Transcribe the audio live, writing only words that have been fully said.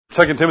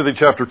2 Timothy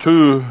chapter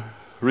 2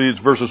 reads,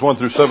 verses 1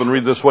 through 7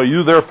 read this way,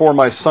 You therefore,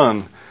 my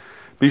son,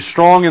 be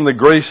strong in the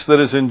grace that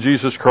is in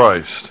Jesus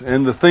Christ,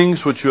 and the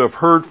things which you have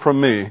heard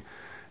from me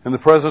in the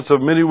presence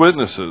of many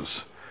witnesses,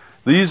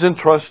 these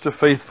entrust to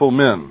faithful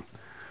men,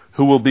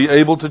 who will be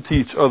able to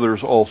teach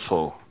others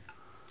also.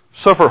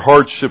 Suffer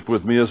hardship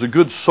with me as a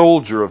good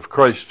soldier of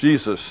Christ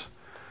Jesus.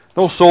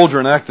 No soldier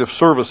in active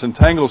service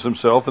entangles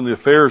himself in the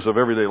affairs of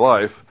everyday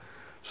life,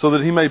 so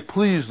that he may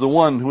please the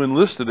one who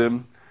enlisted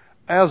him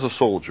as a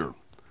soldier.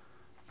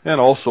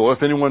 And also,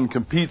 if anyone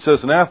competes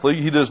as an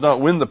athlete, he does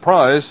not win the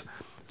prize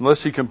unless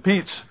he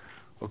competes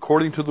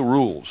according to the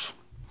rules.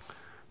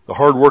 The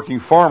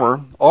hard-working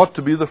farmer ought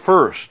to be the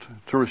first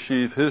to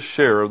receive his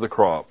share of the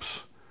crops.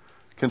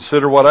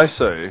 Consider what I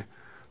say,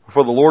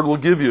 for the Lord will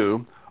give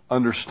you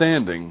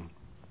understanding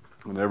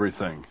in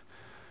everything.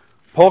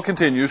 Paul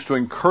continues to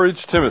encourage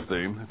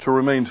Timothy to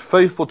remain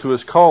faithful to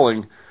his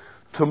calling,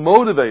 to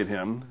motivate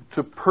him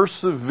to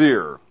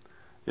persevere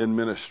in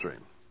ministry.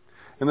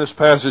 In this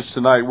passage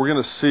tonight, we're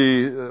going to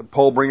see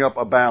Paul bring up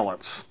a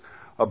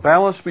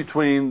balance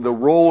between the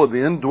role of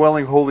the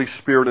indwelling Holy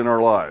Spirit in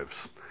our lives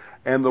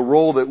and the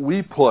role that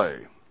we play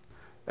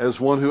as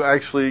one who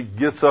actually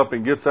gets up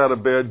and gets out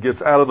of bed,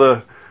 gets out of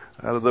the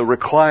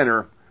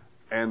recliner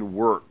and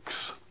works.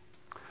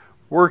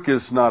 Work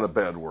is not a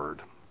bad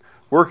word.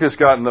 Work has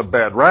gotten a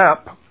bad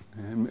rap.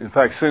 In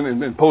fact,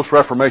 in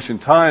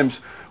post-Reformation times,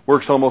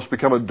 work's almost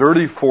become a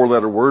dirty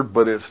four-letter word,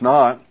 but it's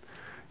not.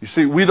 You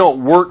see, we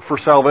don't work for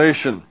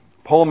salvation.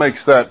 Paul makes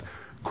that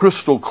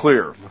crystal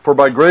clear. For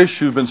by grace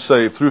you've been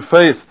saved through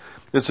faith.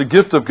 It's a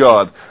gift of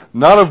God,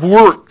 not of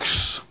works,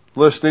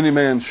 lest any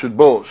man should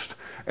boast.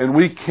 And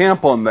we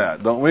camp on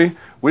that, don't we?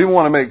 We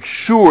want to make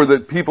sure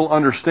that people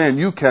understand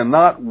you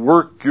cannot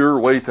work your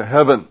way to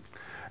heaven.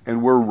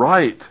 And we're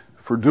right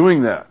for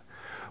doing that.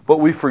 But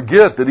we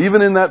forget that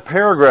even in that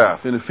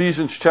paragraph in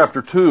Ephesians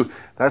chapter 2,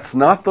 that's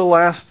not the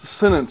last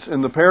sentence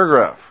in the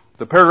paragraph.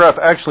 The paragraph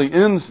actually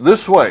ends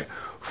this way.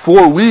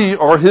 For we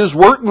are His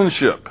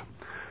workmanship,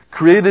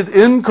 created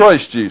in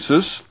Christ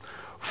Jesus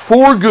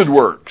for good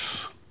works,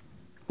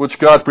 which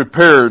God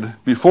prepared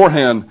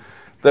beforehand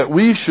that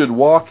we should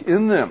walk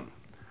in them.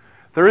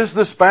 There is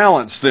this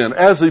balance then,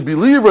 as a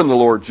believer in the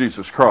Lord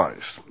Jesus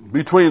Christ,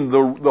 between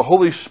the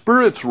Holy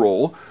Spirit's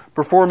role,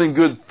 performing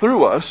good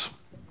through us,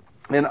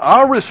 and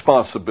our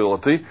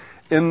responsibility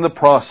in the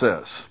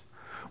process.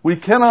 We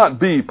cannot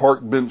be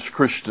park bench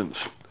Christians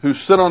who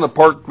sit on the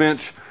park bench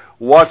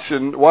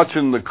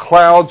watching the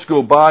clouds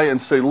go by and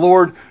say,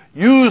 Lord,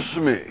 use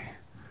me,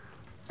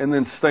 and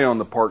then stay on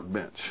the park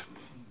bench.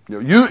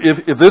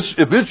 If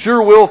it's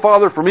your will,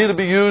 Father, for me to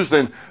be used,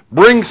 then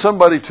bring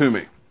somebody to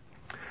me.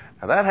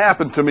 Now that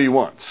happened to me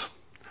once.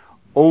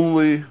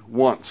 Only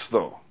once,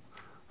 though.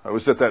 I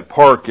was at that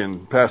park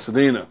in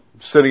Pasadena,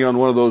 sitting on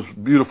one of those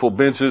beautiful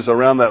benches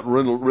around that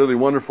really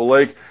wonderful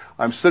lake.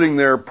 I'm sitting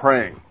there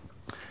praying.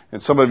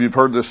 And some of you have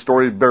heard this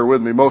story, bear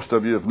with me, most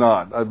of you have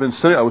not. I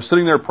was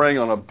sitting there praying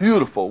on a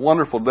beautiful,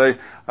 wonderful day.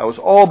 I was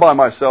all by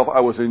myself.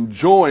 I was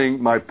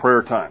enjoying my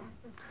prayer time.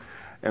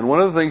 And one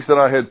of the things that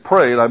I had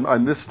prayed, I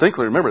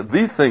distinctly remember,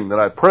 the thing that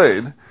I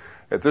prayed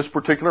at this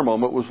particular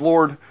moment was,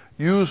 Lord,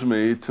 use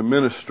me to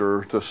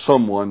minister to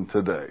someone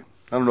today.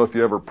 I don't know if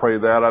you ever pray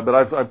that, but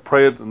I've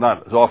prayed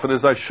not as often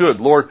as I should.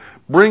 Lord,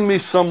 bring me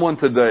someone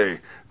today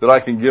that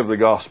I can give the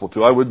gospel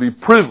to. I would be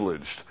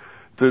privileged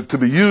to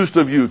be used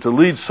of you to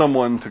lead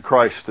someone to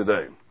Christ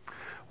today.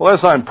 Well,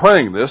 as I'm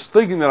praying this,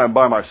 thinking that I'm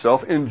by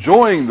myself,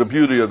 enjoying the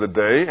beauty of the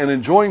day and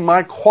enjoying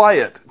my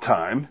quiet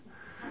time,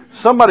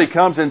 somebody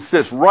comes and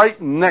sits right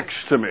next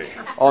to me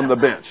on the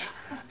bench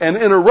and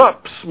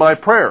interrupts my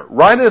prayer.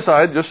 Right as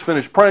I had just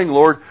finished praying,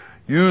 Lord,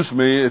 use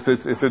me if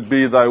it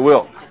be thy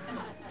will.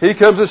 He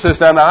comes and sits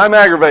down. Now, I'm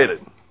aggravated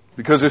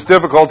because it's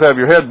difficult to have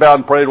your head bowed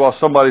and prayed while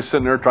somebody's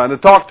sitting there trying to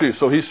talk to you.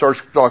 So he starts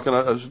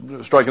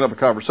striking up a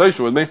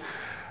conversation with me.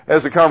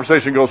 As the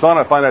conversation goes on,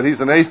 I find out he's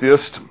an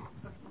atheist,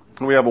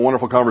 and we have a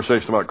wonderful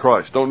conversation about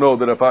Christ. Don't know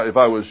that if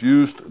I was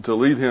used to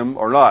lead him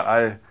or not.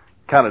 I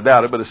kind of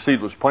doubt it, but a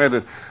seed was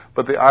planted.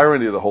 But the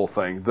irony of the whole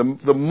thing,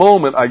 the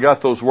moment I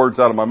got those words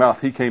out of my mouth,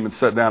 he came and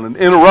sat down and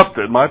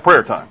interrupted my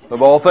prayer time,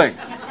 of all things.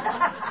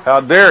 How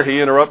dare he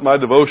interrupt my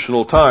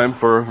devotional time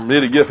for me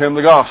to give him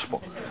the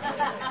gospel?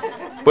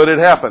 But it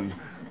happened.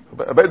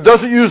 But it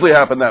doesn't usually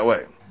happen that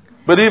way.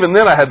 But even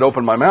then I had to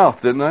open my mouth,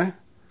 didn't I?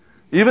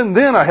 Even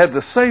then I had to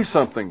say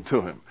something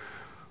to him.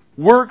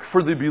 Work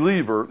for the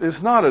believer is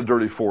not a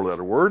dirty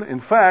four-letter word.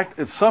 In fact,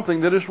 it's something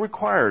that is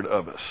required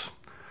of us.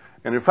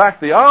 And in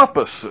fact, the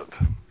opposite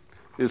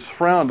is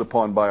frowned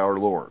upon by our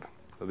Lord.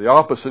 The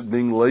opposite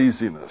being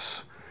laziness.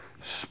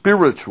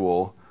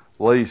 Spiritual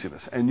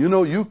laziness. And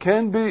you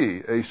can be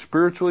a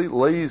spiritually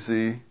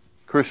lazy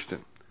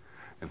Christian.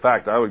 In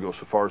fact, I would go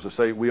so far as to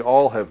say we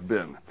all have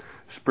been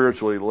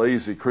spiritually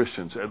lazy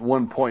Christians at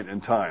one point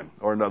in time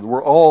or another.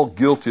 We're all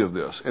guilty of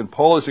this. And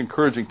Paul is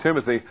encouraging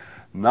Timothy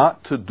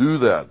not to do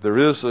that.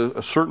 There is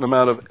a certain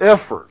amount of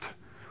effort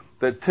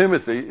that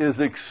Timothy is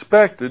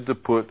expected to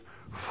put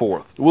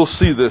forth. We'll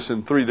see this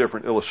in three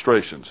different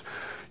illustrations.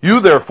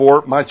 You,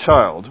 therefore, my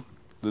child,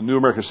 The New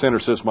American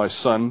Standard says, my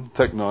son,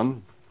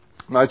 teknon.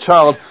 My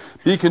child,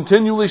 be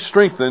continually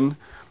strengthened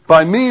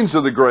by means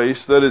of the grace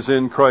that is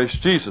in Christ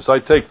Jesus. I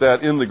take that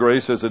in the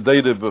grace as a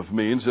dative of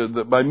means,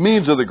 by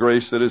means of the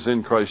grace that is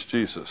in Christ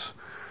Jesus.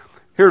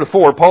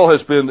 Heretofore, Paul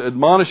has been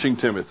admonishing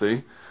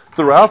Timothy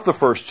throughout the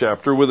first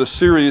chapter with a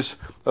series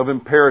of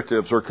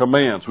imperatives or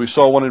commands. We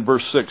saw one in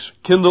verse 6,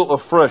 kindle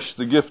afresh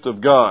the gift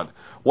of God.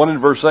 One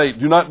in verse 8,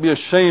 do not be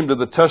ashamed of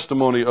the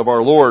testimony of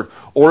our Lord,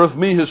 or of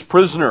me his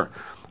prisoner.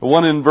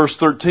 One in verse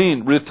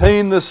 13,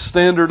 retain the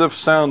standard of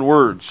sound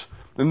words.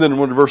 And then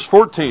one in verse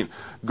 14,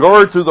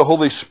 guard through the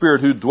Holy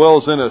Spirit who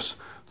dwells in us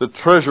the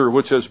treasure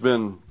which has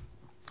been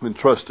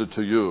entrusted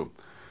to you.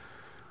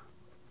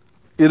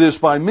 It is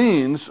by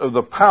means of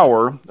the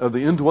power of the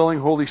indwelling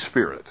Holy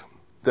Spirit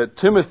that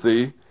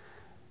Timothy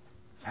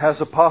has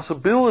a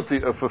possibility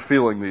of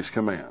fulfilling these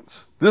commands.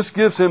 This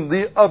gives him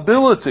the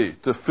ability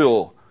to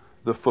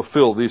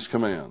fulfill these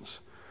commands.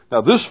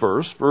 Now this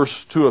verse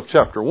 2 of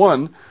chapter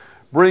 1,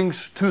 brings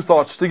two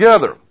thoughts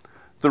together.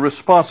 The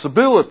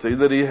responsibility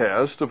that he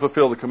has to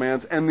fulfill the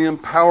commands and the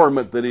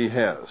empowerment that he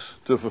has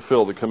to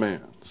fulfill the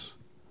commands.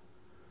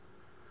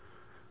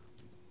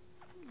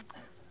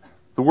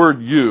 The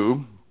word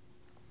you,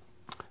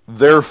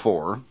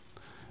 therefore,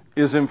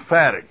 is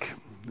emphatic.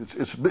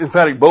 It's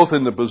emphatic both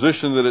in the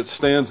position that it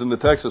stands in the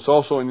text. It's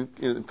also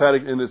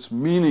emphatic in its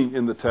meaning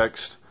in the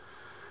text.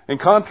 In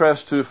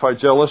contrast to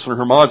Phygellus and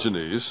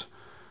Hermogenes,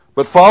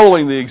 but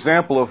following the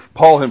example of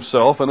Paul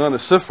himself and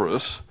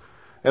Onesiphorus,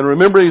 and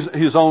remembering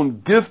his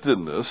own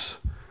giftedness,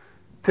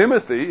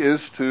 Timothy is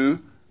to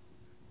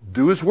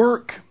do his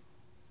work.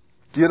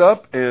 Get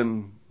up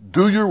and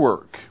do your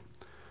work.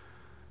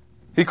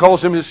 He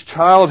calls him his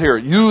child here.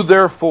 You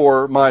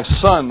therefore, my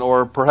son,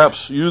 or perhaps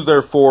you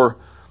therefore,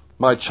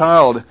 my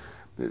child.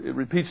 It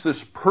repeats this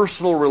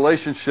personal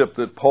relationship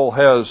that Paul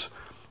has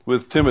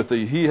with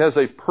Timothy. He has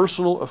a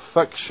personal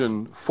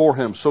affection for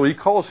him. So he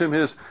calls him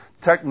his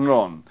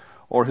teknon,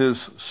 or his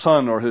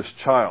son, or his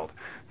child.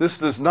 This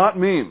does not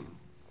mean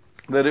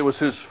that it was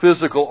his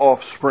physical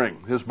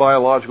offspring, his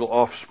biological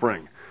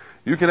offspring.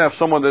 You can have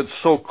someone that's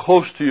so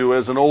close to you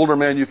as an older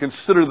man, you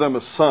consider them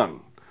a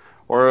son.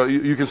 Or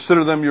you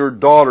consider them your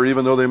daughter,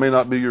 even though they may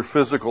not be your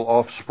physical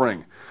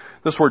offspring.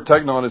 This word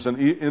teknon is an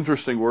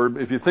interesting word.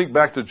 If you think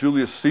back to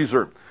Julius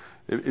Caesar,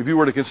 if you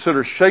were to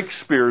consider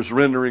Shakespeare's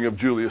rendering of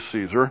Julius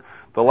Caesar,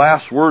 the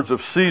last words of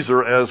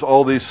Caesar as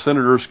all these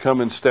senators come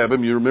and stab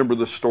him, you remember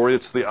the story,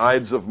 it's the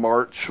Ides of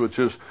March, which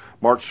is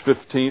March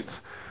 15th,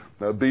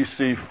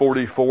 BC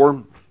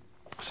 44.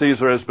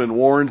 Caesar has been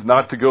warned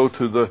not to go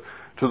to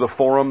the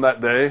forum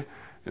that day.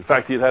 In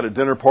fact, he had a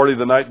dinner party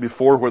the night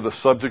before where the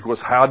subject was,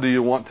 how do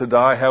you want to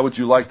die? How would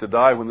you like to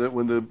die? When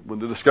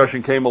the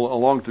discussion came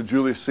along to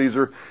Julius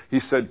Caesar, he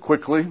said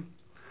quickly.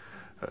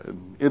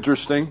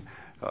 Interesting.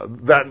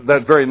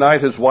 That very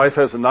night, his wife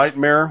has a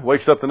nightmare,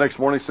 wakes up the next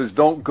morning, says,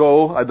 don't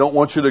go. I don't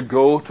want you to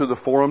go to the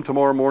forum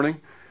tomorrow morning.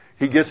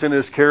 He gets in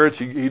his carriage.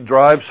 He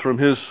drives from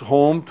his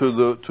home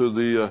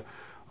to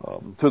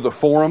the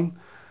forum.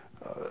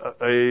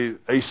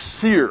 A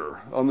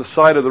seer on the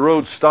side of the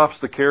road stops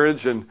the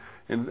carriage, and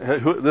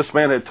this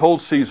man had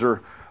told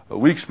Caesar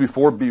weeks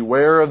before,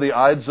 beware of the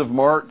Ides of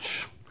March.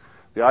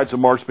 The Ides of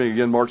March being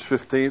again March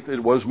 15th.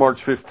 It was March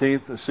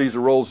 15th. And Caesar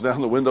rolls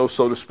down the window,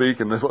 so to speak,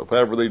 and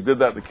whatever they did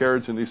that in the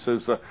carriage, and he says,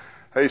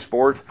 hey,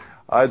 sport,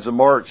 Ides of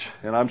March,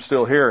 and I'm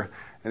still here.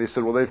 And he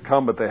said, well, they've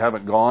come, but they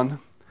haven't gone.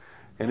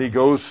 And he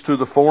goes to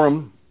the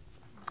forum,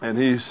 and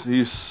he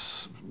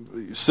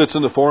sits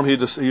in the forum. He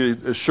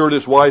assured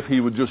his wife he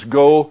would just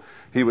go.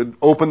 He would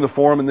open the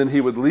forum, and then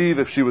he would leave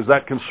if she was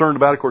that concerned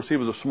about it. Of course, he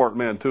was a smart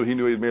man, too. He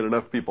knew he'd made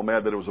enough people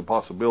mad that it was a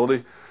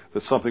possibility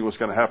that something was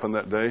going to happen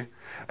that day.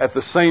 At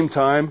the same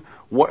time,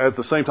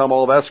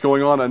 all of that's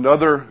going on,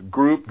 another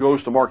group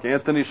goes to Mark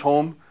Antony's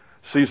home,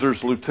 Caesar's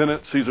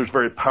lieutenant, Caesar's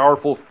very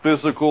powerful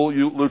physical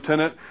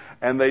lieutenant,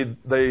 and they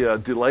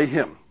delay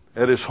him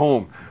at his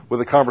home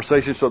with a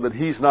conversation so that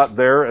he's not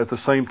there at the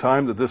same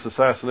time that this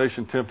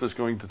assassination attempt is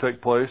going to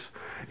take place.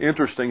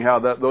 Interesting how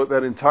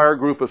that entire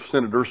group of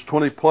senators,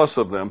 20 plus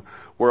of them,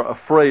 were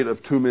afraid of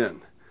two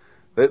men.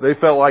 They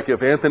felt like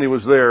if Antony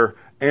was there,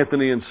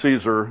 Antony and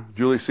Caesar,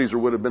 Julius Caesar,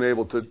 would have been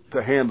able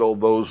to handle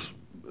those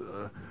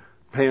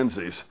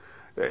pansies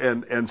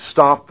and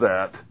stop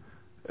that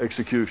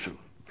execution.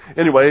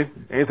 Anyway,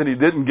 Antony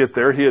didn't get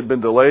there. He had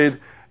been delayed,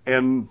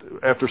 and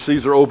after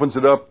Caesar opens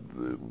it up,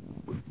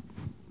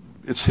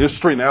 it's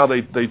history now.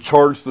 They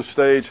charge the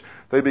stage.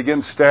 They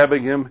begin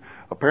stabbing him.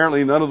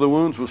 Apparently none of the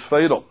wounds was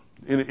fatal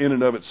in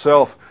and of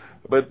itself,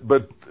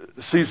 but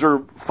Caesar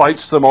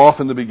fights them off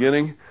in the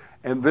beginning,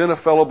 and then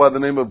a fellow by the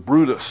name of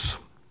Brutus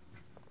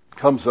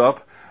comes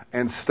up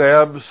and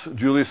stabs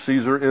Julius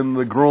Caesar in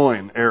the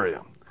groin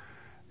area.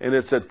 And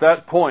it's at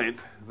that point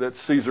that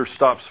Caesar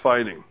stops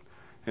fighting,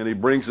 and he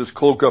brings his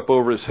cloak up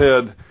over his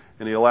head,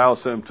 and he allows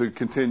them to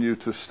continue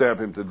to stab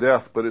him to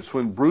death. But it's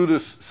when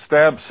Brutus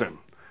stabs him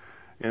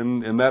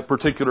in that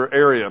particular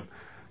area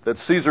that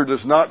Caesar does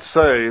not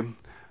say,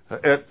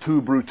 et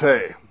tu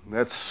Brute,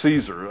 That's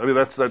Caesar. I mean,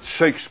 that's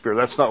Shakespeare.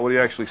 That's not what he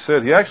actually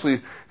said.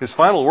 His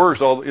final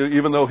words,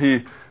 even though he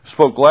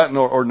spoke Latin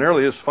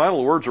ordinarily, his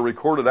final words are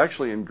recorded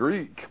actually in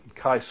Greek.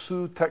 Kai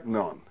su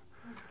teknon.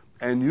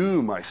 And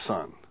you, my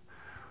son.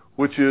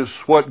 Which is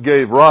what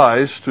gave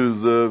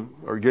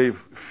gave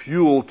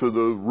fuel to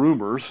the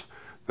rumors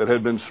that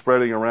had been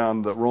spreading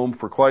around Rome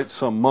for quite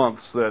some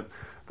months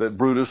that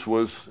Brutus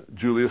was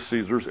Julius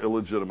Caesar's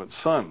illegitimate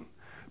son.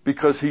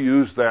 Because he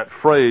used that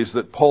phrase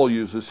that Paul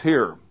uses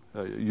here.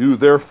 You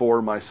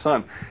therefore, my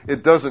son.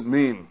 It doesn't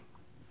mean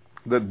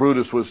that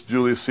Brutus was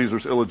Julius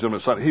Caesar's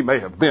illegitimate son. He may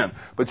have been,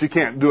 but you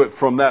can't do it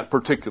from that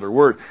particular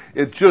word.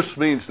 It just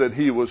means that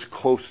he was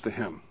close to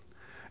him.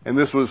 And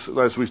this was,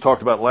 as we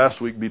talked about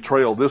last week,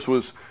 betrayal. This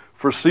was,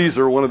 for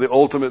Caesar, one of the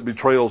ultimate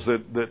betrayals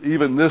that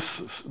even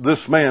this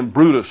man,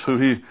 Brutus,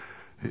 who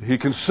he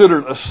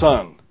considered a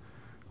son,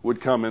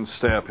 would come and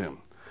stab him.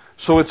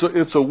 So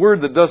it's a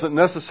word that doesn't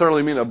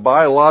necessarily mean a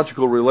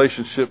biological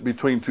relationship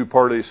between two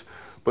parties,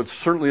 but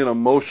certainly an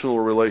emotional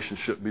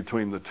relationship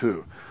between the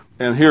two.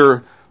 And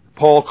here,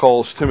 Paul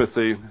calls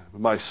Timothy,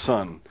 my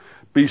son.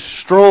 Be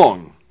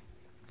strong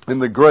in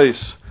the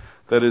grace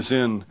that is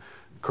in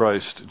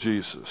Christ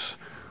Jesus.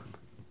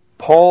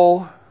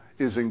 Paul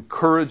is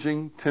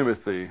encouraging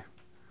Timothy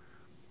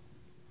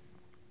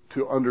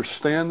to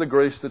understand the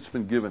grace that's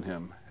been given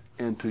him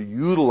and to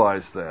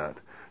utilize that,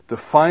 to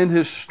find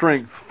his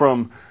strength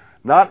from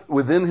not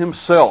within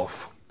himself,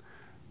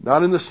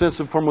 not in the sense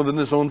of from within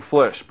his own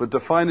flesh, but to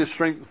find his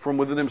strength from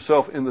within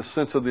himself in the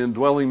sense of the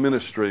indwelling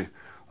ministry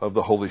of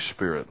the Holy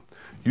Spirit.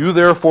 You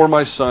therefore,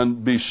 my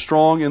son, be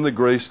strong in the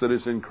grace that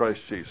is in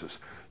Christ Jesus.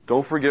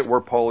 Don't forget where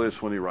Paul is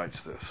when he writes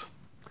this.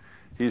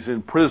 He's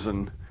in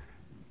prison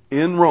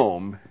in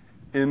Rome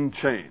in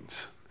chains.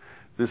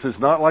 This is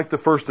not like the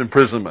first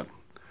imprisonment.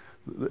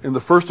 In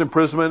the first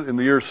imprisonment in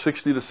the years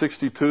 60 to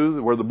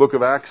 62, where the book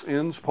of Acts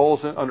ends, Paul's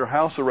under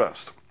house arrest.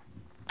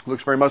 It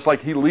looks very much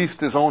like he leased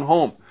his own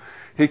home.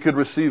 He could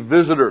receive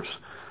visitors.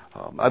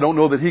 I don't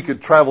know that he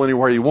could travel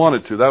anywhere he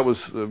wanted to. That was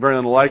very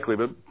unlikely,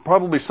 but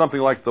probably something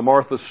like the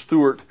Martha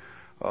Stewart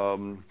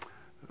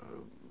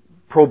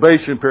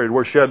probation period,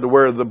 where she had to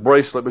wear the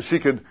bracelet, but she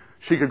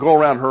could go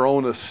around her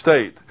own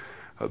estate.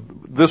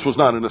 This was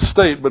not an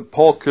estate, but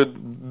Paul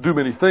could do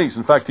many things.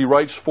 In fact, he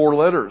writes 4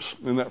 letters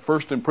in that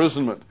first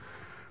imprisonment.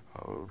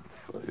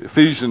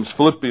 Ephesians,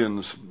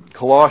 Philippians,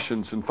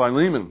 Colossians, and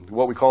Philemon,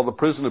 what we call the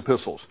prison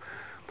epistles.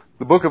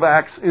 The book of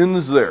Acts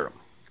ends there.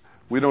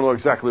 We don't know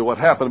exactly what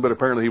happened, but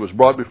apparently he was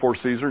brought before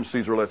Caesar, and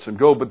Caesar lets him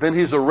go. But then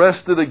he's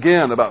arrested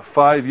again about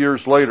 5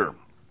 years later,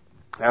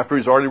 after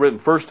he's already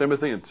written 1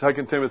 Timothy and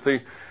 2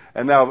 Timothy,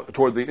 and now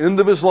toward the end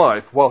of his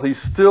life, while he's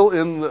still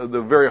in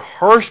the very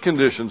harsh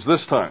conditions this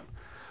time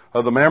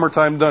of the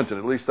Mamertine dungeon.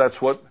 At least that's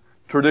what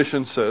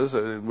tradition says.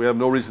 We have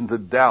no reason to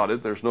doubt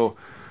it. There's no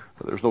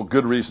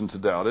good reason to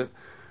doubt it.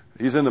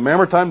 He's in the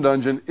Mamertine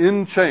dungeon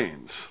in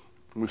chains.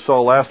 We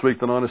saw last week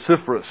that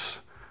Onesiphorus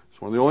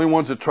is one of the only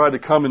ones that tried to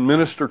come and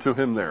minister to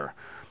him there.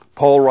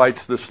 Paul writes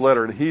this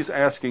letter, and he's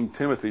asking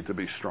Timothy to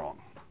be strong.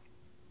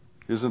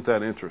 Isn't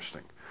that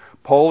interesting?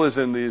 Paul is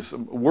in these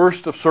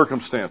worst of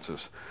circumstances,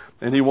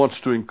 and he wants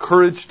to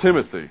encourage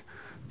Timothy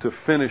to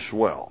finish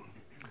well.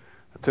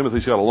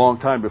 Timothy's got a long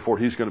time before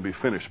he's going to be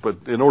finished, but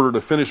in order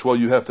to finish well,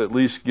 you have to at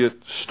least get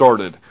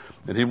started.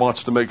 And he wants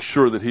to make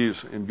sure that he's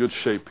in good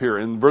shape here.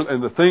 And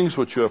the things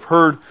which you have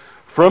heard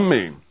from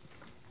me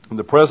in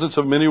the presence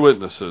of many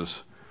witnesses,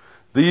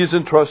 these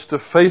entrust to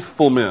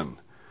faithful men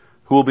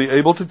who will be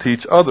able to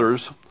teach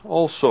others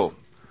also.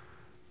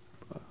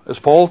 As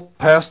Paul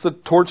passed the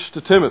torch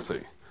to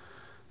Timothy,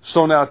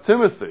 so now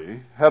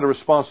Timothy had a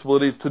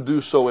responsibility to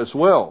do so as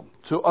well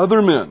to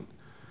other men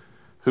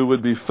who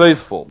would be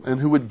faithful and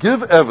who would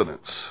give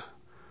evidence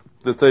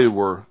that they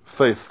were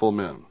faithful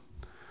men.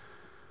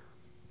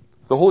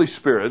 The Holy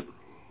Spirit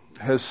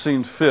has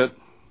seen fit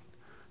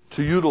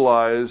to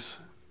utilize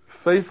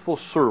faithful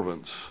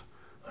servants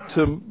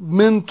to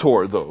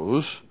mentor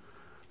those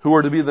who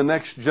are to be the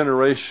next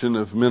generation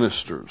of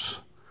ministers.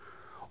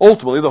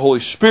 Ultimately, the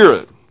Holy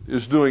Spirit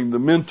is doing the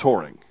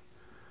mentoring.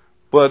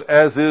 But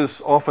as is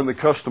often the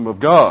custom of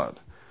God,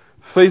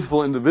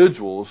 faithful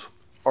individuals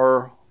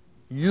are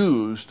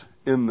used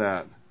in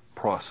that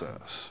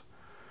process.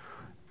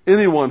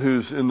 Anyone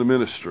who's in the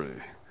ministry,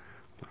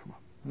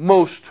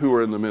 most who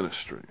are in the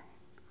ministry,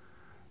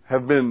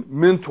 have been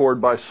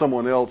mentored by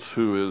someone else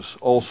who is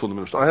also in the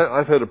ministry.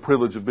 I've had a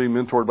privilege of being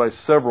mentored by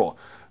several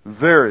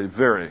very,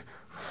 very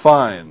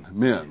fine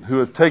men who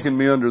have taken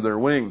me under their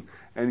wing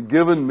and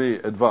given me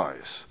advice.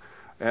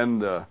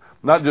 And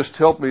not just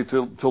helped me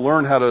to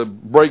learn how to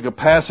break a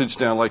passage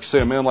down, like, say,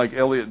 a man like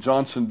Elliot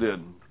Johnson did,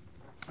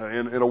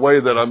 in a way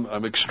that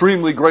I'm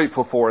extremely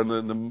grateful for in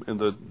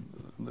the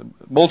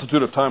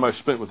multitude of time I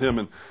spent with him,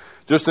 and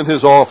just in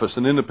his office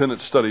and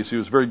independent studies. He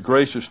was very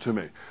gracious to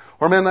me.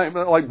 Or a man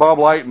like Bob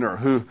Leitner,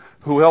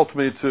 who helped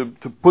me to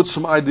put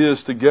some ideas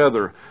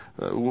together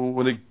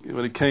when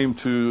it came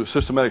to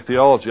systematic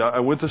theology. I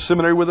went to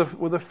seminary with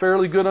a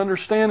fairly good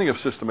understanding of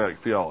systematic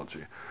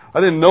theology. I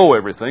didn't know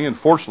everything, and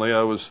fortunately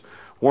I was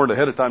warned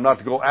ahead of time not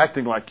to go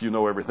acting like you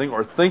know everything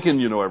or thinking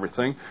you know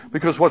everything,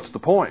 because what's the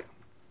point?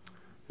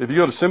 If you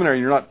go to seminary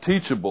and you're not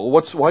teachable,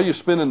 why are you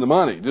spending the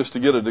money? Just to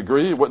get a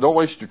degree? Don't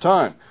waste your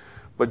time.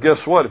 But guess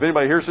what? If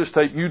anybody hears this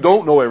tape, you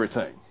don't know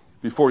everything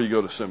before you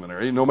go to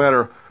seminary, no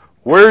matter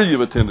where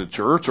you've attended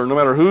church or no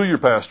matter who your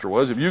pastor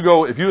was. If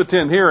you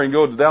attend here and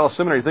go to Dallas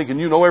Seminary thinking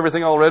you know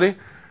everything already,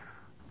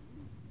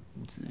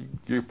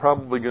 you're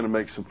probably going to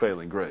make some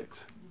failing grades.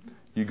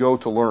 You go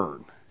to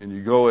learn, and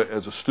you go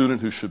as a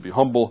student who should be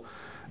humble.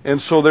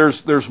 And so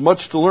there's much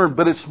to learn,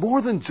 but it's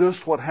more than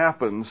just what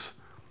happens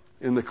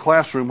in the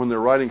classroom when they're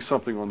writing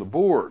something on the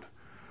board.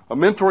 A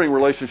mentoring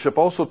relationship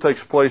also takes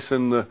place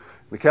in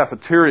the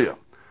cafeteria,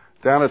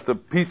 down at the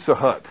Pizza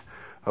Hut.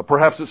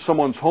 Perhaps it's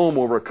someone's home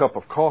over a cup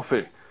of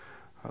coffee.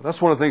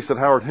 That's one of the things that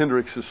Howard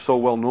Hendricks is so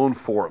well known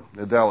for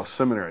at Dallas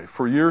Seminary.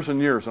 For years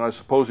and years, and I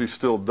suppose he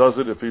still does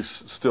it if he's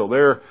still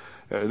there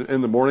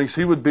in the mornings,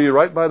 he would be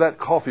right by that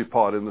coffee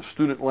pot in the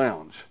student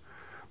lounge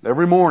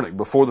every morning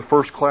before the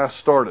first class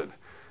started.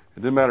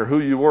 It didn't matter who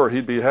you were,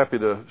 he'd be happy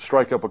to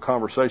strike up a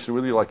conversation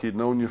with you like he'd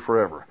known you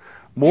forever.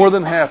 More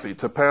than happy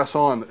to pass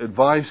on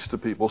advice to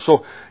people.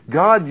 So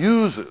God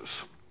uses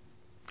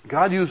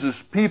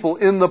people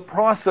in the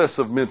process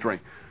of mentoring.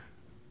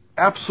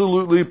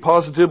 Absolutely,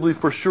 positively,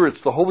 for sure,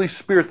 it's the Holy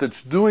Spirit that's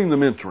doing the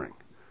mentoring.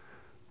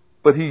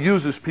 But He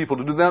uses people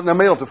to do that. Now,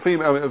 male to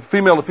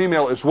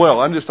female as well.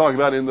 I'm just talking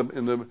about in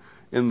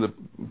the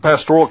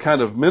pastoral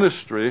kind of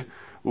ministry.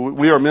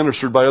 We are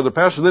ministered by other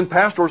pastors. Then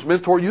pastors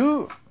mentor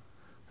you.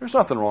 There's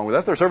nothing wrong with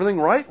that. There's everything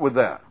right with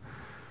that.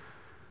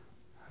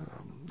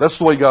 That's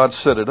the way God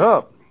set it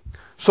up.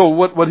 So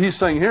what He's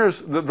saying here is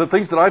the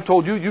things that I've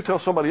told you, you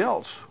tell somebody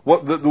else.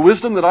 The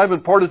wisdom that I've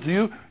imparted to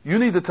you, you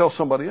need to tell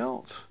somebody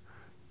else.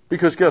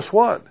 Because guess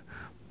what?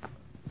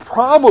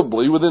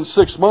 Probably within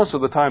 6 months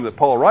of the time that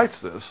Paul writes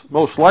this,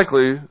 most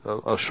likely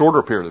a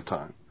shorter period of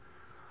time,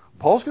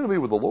 Paul's going to be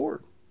with the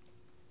Lord.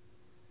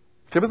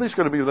 Timothy's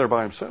going to be there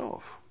by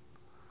himself.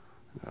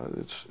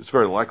 It's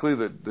very likely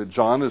that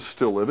John is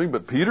still living,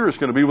 but Peter is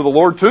going to be with the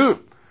Lord too.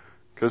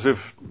 Because if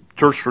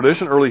church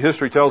tradition, early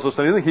history tells us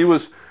anything, he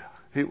was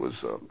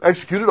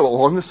executed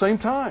along the same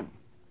time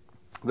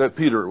that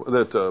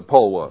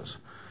Paul was.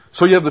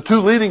 So you have the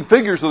two leading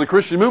figures of the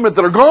Christian movement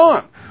that are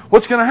gone.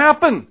 What's going to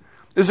happen?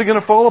 Is it going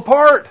to fall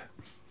apart?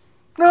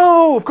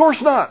 No, of course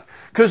not.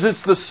 Because it's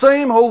the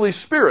same Holy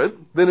Spirit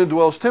that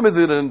indwells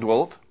Timothy that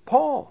indwelt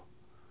Paul.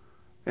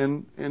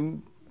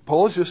 And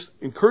Paul is just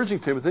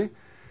encouraging Timothy,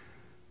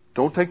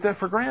 don't take that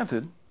for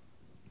granted.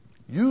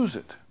 Use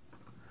it.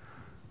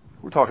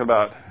 We're talking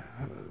about,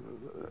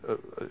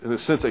 in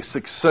a sense, a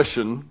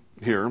succession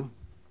here.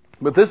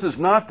 But this is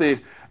not the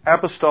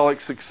apostolic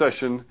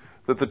succession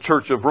that the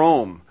Church of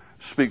Rome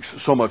speaks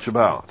so much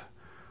about.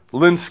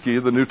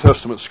 Linsky, the New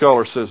Testament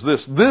scholar, says this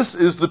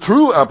is the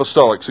true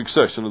apostolic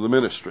succession of the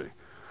ministry.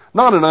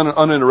 Not an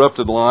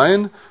uninterrupted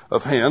line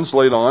of hands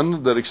laid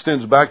on that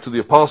extends back to the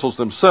apostles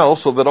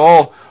themselves so that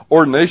all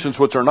ordinations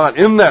which are not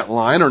in that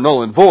line are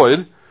null and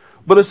void,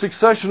 but a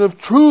succession of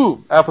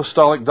true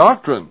apostolic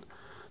doctrine,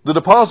 the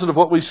deposit of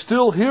what we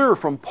still hear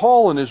from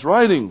Paul in his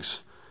writings,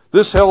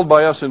 this held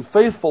by us in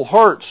faithful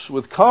hearts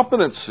with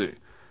competency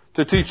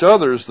to teach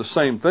others the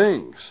same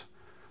things.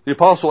 The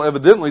apostle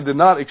evidently did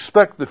not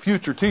expect the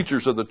future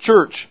teachers of the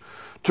church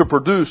to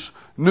produce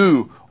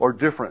new or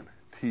different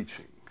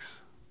teachings.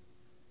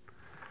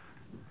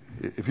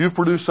 If you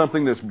produce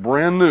something that's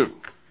brand new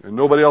and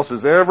nobody else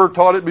has ever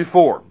taught it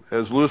before,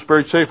 as Louis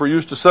Berry Chafer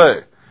used to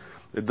say,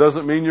 it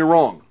doesn't mean you're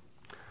wrong,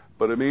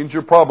 but it means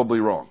you're probably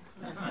wrong.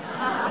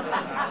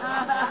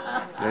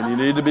 And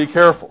you need to be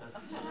careful.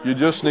 You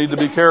just need to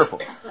be careful.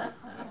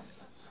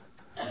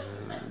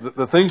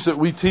 The things that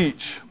we teach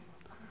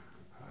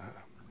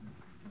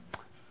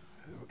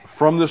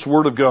from this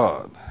Word of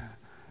God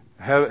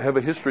have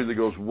a history that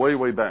goes way,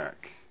 way back.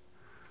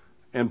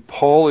 And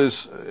Paul is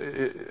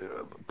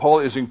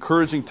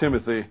encouraging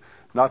Timothy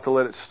not to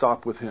let it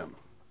stop with him.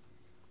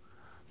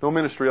 No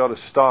ministry ought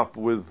to stop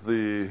with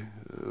the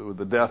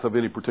death of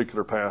any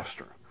particular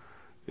pastor.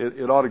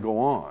 It ought to go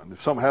on. If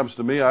something happens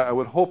to me, I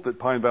would hope that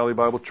Pine Valley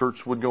Bible Church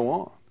would go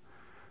on.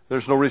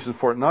 There's no reason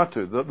for it not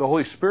to. The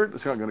Holy Spirit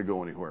is not going to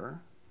go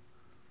anywhere.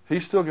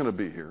 He's still going to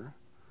be here.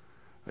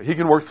 He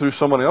can work through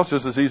someone else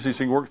just as easy as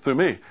he can work through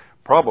me.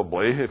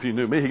 Probably, if you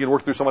knew me, he can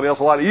work through somebody else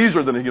a lot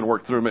easier than he can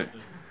work through me.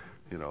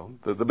 You know,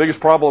 the biggest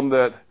problem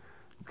that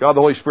God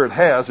the Holy Spirit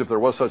has, if there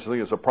was such a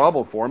thing as a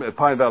problem for him at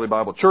Pine Valley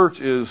Bible Church,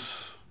 is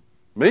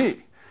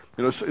me.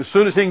 You know, as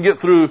soon as he can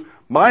get through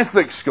my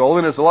thick skull,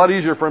 then it's a lot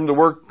easier for him to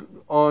work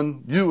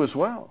on you as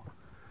well.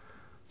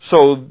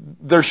 So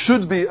there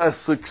should be a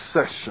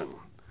succession.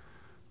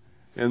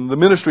 And the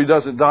ministry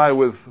doesn't die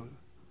with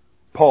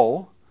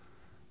Paul.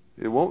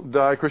 It won't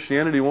die.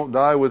 Christianity won't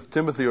die with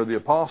Timothy or the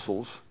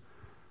apostles.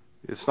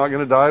 It's not going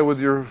to die with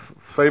your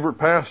favorite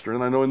pastor.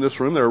 And I know in this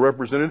room there are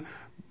represented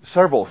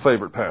several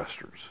favorite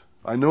pastors.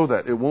 I know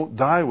that. It won't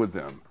die with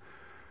them.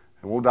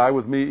 It won't die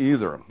with me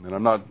either. And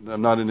I'm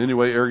not in any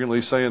way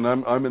arrogantly saying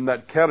I'm in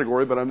that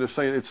category, but I'm just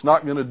saying it's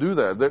not going to do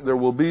that. There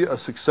will be a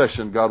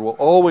succession. God will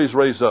always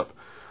raise up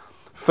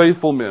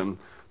faithful men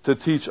to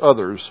teach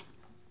others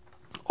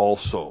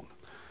also.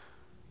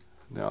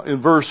 Now,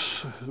 in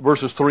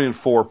verses 3 and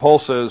 4, Paul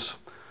says,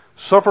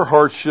 "Suffer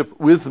hardship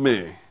with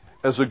me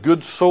as a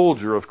good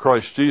soldier of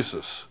Christ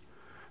Jesus."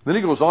 Then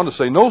he goes on to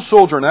say, "No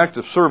soldier in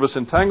active service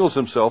entangles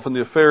himself in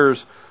the affairs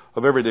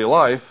of everyday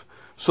life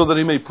so that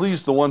he may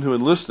please the one who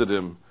enlisted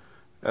him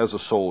as a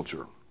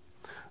soldier."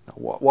 Now,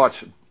 watch.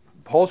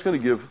 Paul's going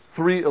to give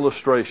 3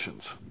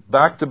 illustrations,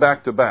 back to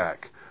back to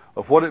back,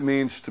 of what it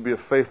means to be a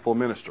faithful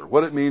minister,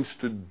 what it means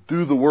to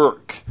do the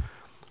work,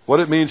 what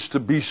it means to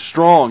be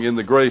strong in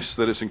the grace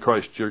that is in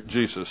Christ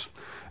Jesus.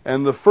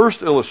 And the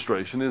first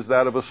illustration is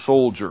that of a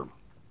soldier.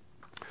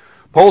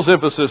 Paul's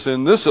emphasis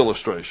in this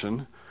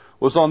illustration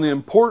was on the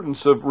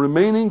importance of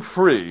remaining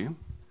free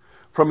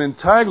from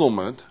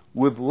entanglement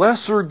with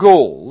lesser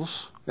goals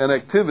and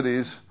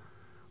activities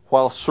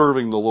while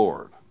serving the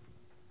Lord.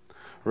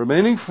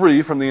 Remaining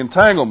free from the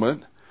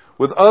entanglement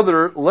with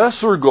other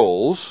lesser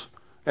goals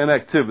and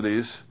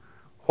activities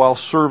while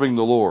serving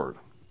the Lord.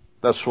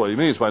 That's what he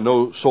means by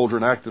no soldier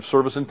in active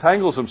service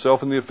entangles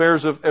himself in the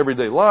affairs of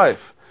everyday life.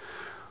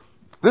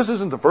 This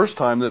isn't the first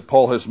time that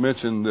Paul has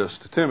mentioned this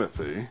to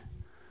Timothy.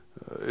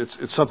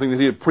 It's something that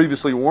he had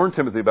previously warned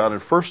Timothy about in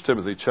 1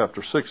 Timothy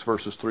chapter 6,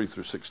 verses 3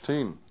 through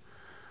 16.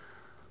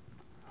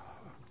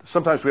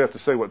 Sometimes we have to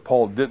say what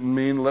Paul didn't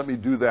mean. Let me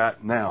do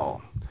that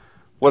now.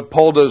 What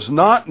Paul does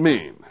not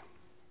mean,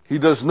 he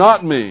does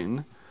not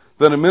mean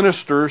that a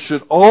minister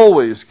should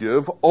always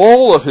give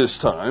all of his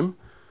time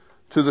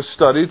to the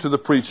study, to the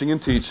preaching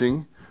and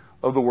teaching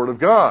of the Word of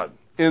God,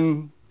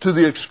 to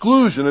the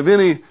exclusion of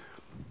any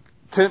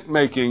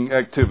tent-making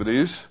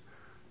activities,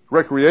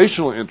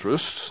 recreational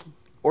interests,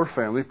 or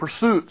family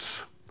pursuits.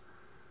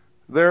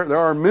 There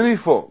are many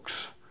folks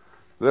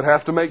that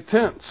have to make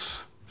tents,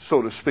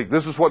 so to speak.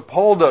 This is what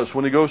Paul does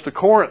when he goes to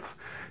Corinth.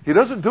 He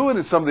doesn't do it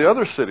in some of the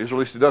other cities, or at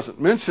least he doesn't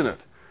mention it.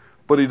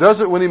 But he does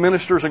it when he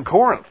ministers in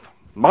Corinth.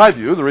 In my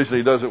view, the reason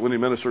he does it when he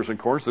ministers in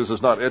Corinth, this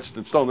is not etched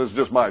in stone, this is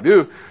just my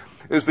view,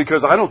 is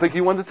because I don't think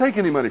he wanted to take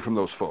any money from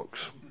those folks.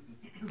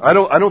 I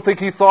don't think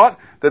he thought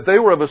that they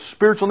were of a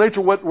spiritual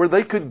nature where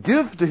they could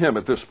give to him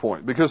at this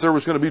point, because there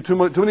was going to be too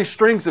many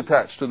strings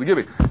attached to the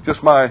giving.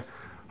 Just my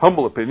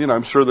humble opinion.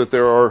 I'm sure that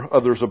there are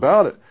others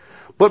about it.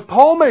 But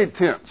Paul made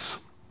tents.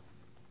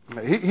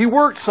 He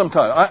worked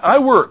sometimes. I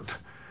worked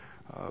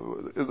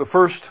the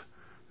first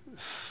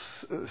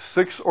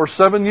 6 or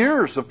 7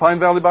 years of Pine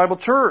Valley Bible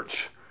Church.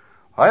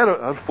 I had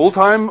a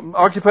full-time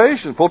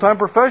occupation, full-time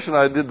profession.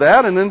 I did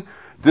that and then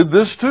did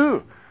this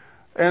too.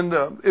 And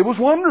it was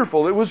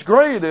wonderful. It was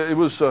great. It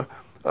was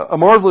a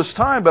marvelous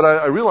time, but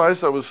I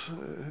realized it was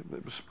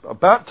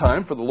about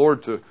time for the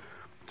Lord to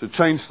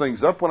change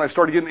things up when I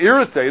started getting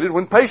irritated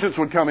when patients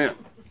would come in.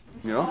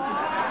 You know?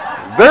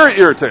 Very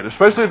irritated,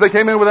 especially if they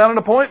came in without an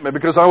appointment,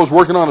 because I was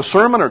working on a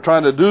sermon or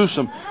trying to do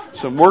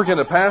some work in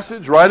a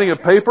passage, writing a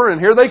paper, and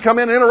here they come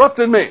in and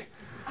interrupted me.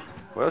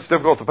 Well, it's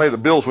difficult to pay the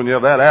bills when you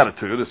have that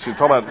attitude. You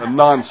talk about a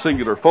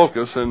non-singular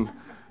focus, and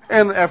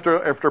after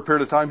a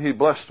period of time, he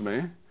blessed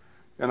me,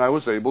 and I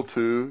was able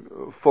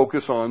to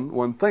focus on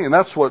one thing, and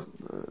that's what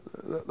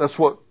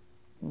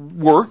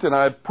worked, and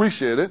I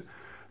appreciate it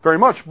very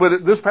much.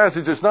 But this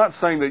passage is not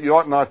saying that you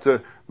ought not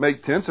to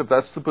make tents if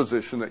that's the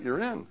position that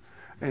you're in.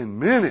 And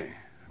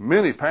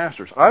many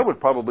pastors, I would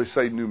probably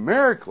say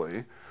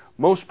numerically,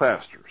 most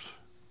pastors,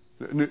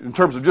 in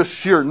terms of just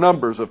sheer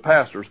numbers of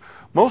pastors,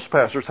 most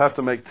pastors have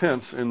to make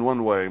tents in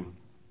one way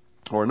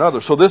or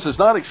another. So this is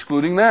not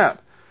excluding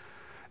that.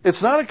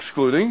 It's not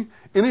excluding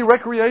any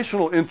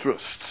recreational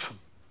interests.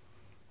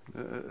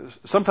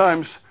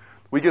 Sometimes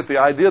we get the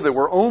idea that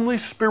we're only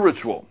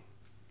spiritual.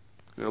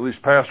 At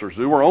least pastors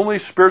do. We're only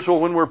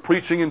spiritual when we're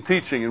preaching and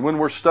teaching, and when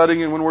we're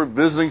studying, and when we're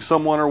visiting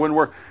someone, or when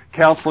we're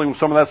counseling with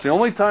someone. That's the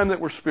only time that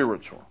we're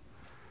spiritual.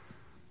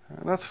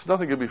 And that's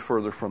nothing could be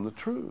further from the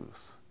truth.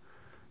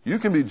 You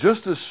can be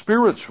just as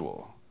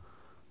spiritual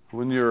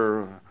when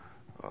you're...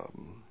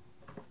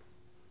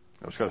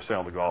 I was going to say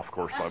on the golf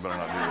course, but I better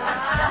not do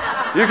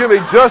that. You can be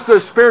just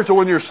as spiritual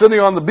when you're sitting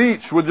on the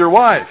beach with your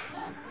wife,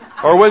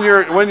 or when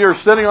you're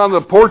sitting on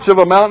the porch of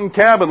a mountain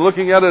cabin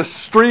looking at a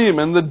stream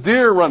and the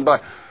deer run by.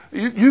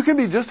 You can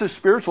be just as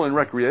spiritual in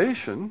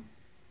recreation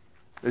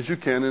as you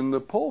can in the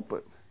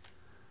pulpit,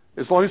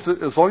 as long as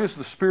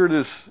the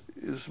Spirit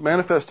is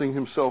manifesting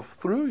Himself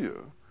through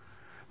you.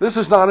 This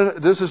is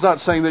not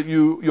saying that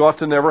you ought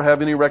to never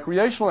have any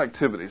recreational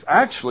activities.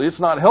 Actually, it's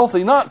not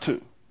healthy not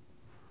to.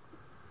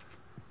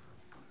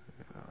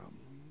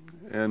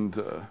 And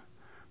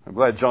I'm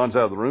glad John's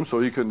out of the room, so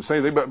he couldn't say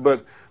anything.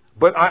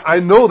 But I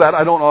know that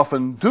I don't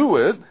often do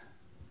it,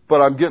 but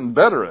I'm getting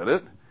better at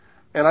it.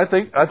 And I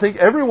think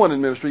everyone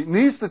in ministry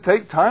needs to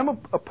take time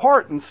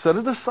apart and set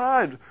it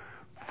aside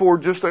for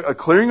just a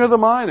clearing of the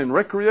mind and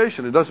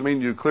recreation. It doesn't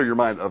mean you clear your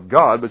mind of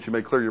God, but you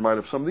may clear your mind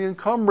of some of the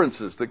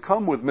encumbrances that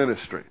come with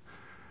ministry.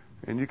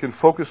 And you can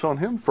focus on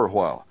Him for a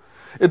while.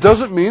 It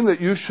doesn't mean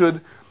that you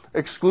should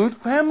exclude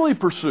family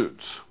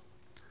pursuits.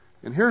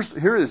 And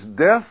here is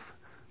death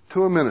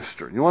to a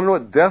minister. You want to know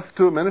what death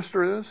to a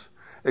minister is?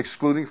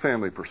 Excluding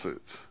family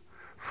pursuits.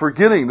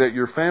 forgetting that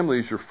your family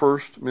is your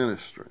first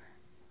ministry.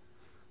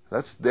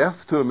 That's death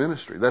to a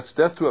ministry. That's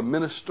death to a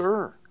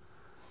minister.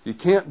 You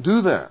can't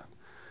do that.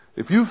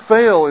 If you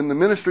fail in the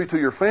ministry to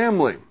your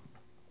family,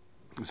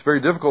 it's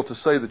very difficult to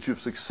say that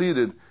you've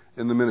succeeded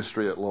in the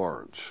ministry at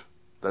large.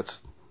 That's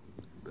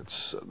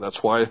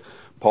why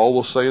Paul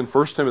will say in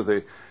 1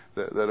 Timothy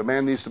that a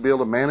man needs to be able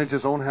to manage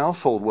his own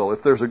household well. If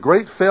there's a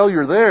great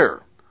failure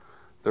there,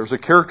 there's a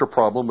character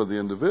problem with the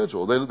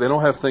individual. They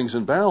don't have things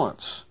in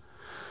balance.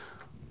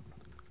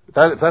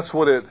 If that's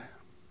what it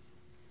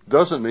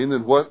doesn't mean,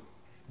 then what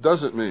does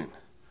it mean?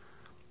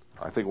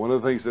 I think one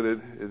of the things that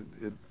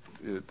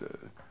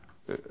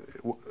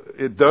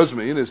it does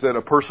mean is that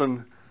a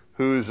person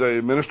who's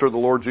a minister of the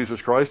Lord Jesus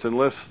Christ,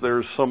 unless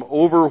there's some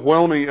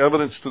overwhelming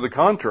evidence to the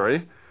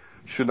contrary,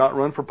 should not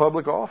run for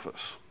public office.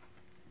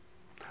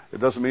 It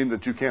doesn't mean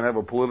that you can't have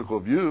a political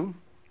view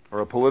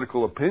or a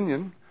political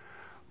opinion,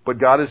 but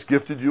God has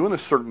gifted you in a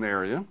certain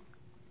area,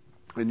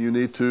 and you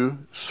need to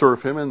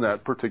serve Him in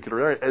that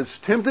particular area. As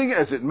tempting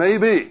as it may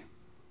be,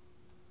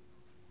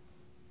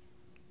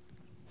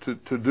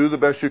 to do the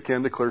best you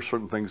can to clear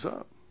certain things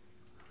up.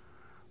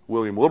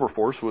 William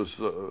Wilberforce was,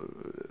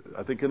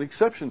 I think, an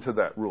exception to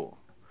that rule.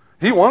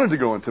 He wanted to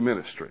go into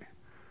ministry,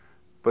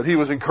 but he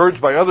was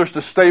encouraged by others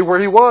to stay where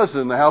he was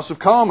in the House of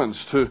Commons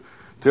to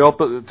help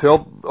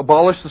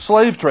abolish the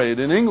slave trade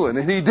in England,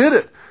 and he did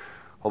it.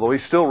 Although he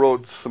still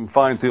wrote some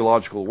fine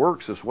theological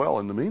works as well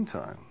in the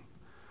meantime.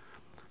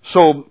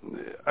 So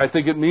I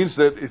think it means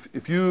that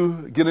if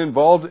you get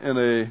involved in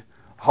a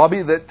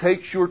hobby that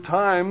takes your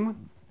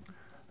time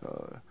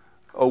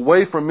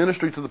away from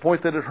ministry to the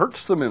point that it hurts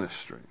the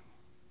ministry,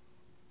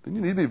 then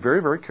you need to be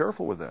very, very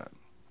careful with that.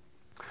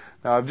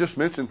 Now, I've just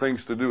mentioned things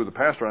to do with the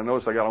pastor. I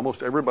noticed I got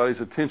almost everybody's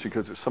attention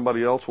because it's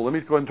somebody else. Well, let me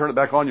go ahead and turn it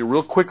back on you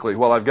real quickly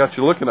while I've got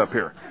you looking up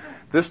here.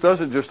 This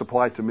doesn't just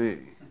apply to me.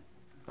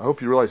 I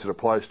hope you realize it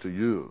applies to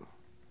you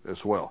as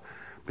well.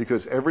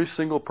 Because every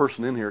single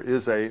person in here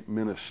is a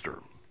minister.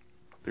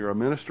 You're a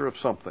minister of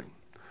something.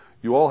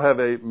 You all have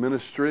a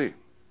ministry.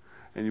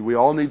 And we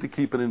all need to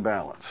keep it in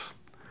balance.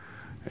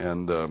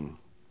 And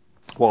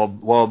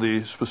while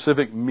the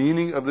specific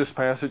meaning of this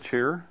passage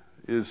here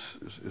is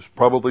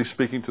probably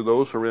speaking to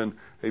those who are in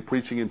a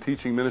preaching and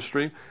teaching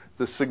ministry,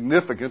 the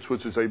significance,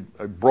 which is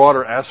a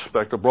broader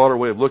aspect, a broader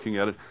way of looking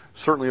at it,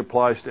 certainly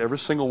applies to every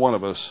single one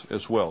of us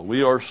as well.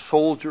 We are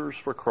soldiers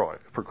for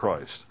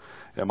Christ.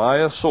 Am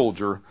I a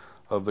soldier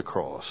of the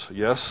cross?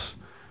 Yes,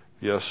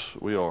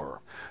 we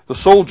are. The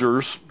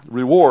soldier's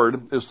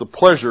reward is the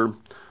pleasure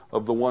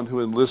of the one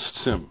who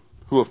enlists him,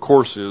 who of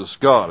course is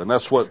God. And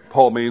that's what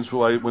Paul means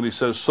when he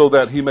says, so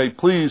that he may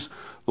please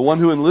the one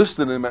who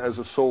enlisted him as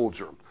a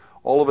soldier.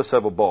 All of us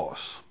have a boss.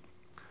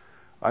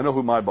 I know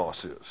who my boss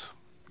is.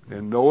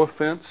 And no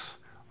offense,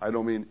 I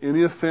don't mean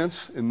any offense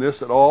in this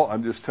at all.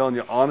 I'm just telling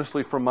you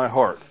honestly from my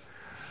heart.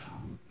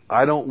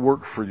 I don't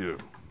work for you.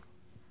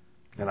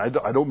 And I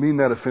don't mean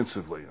that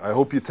offensively. I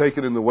hope you take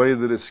it in the way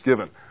that it's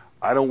given.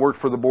 I don't work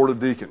for the Board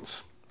of Deacons.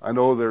 I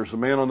know there's a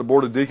man on the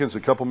Board of Deacons, a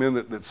couple men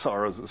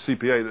or a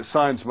CPA that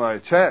signs my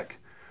check.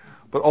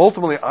 But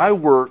ultimately, I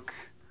work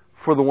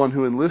for the one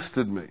who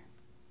enlisted me.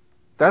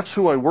 That's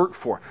who I work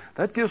for.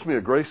 That gives me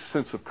a great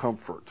sense of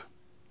comfort.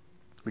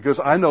 Because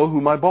I know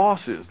who my boss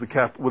is,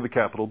 with a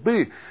capital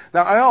B.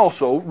 Now, I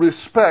also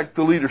respect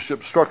the leadership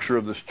structure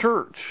of this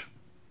church.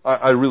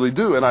 I really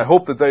do. And I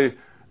hope that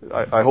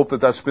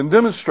that's been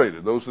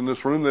demonstrated. Those in this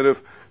room that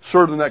have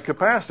served in that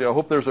capacity, I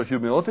hope there's a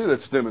humility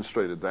that's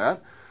demonstrated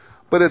that.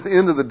 But at the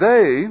end of the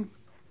day,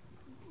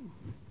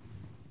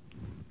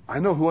 I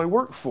know who I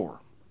work for.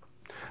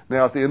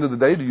 Now, at the end of the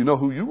day, do you know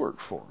who you work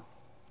for?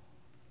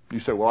 You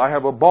say, well, I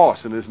have a boss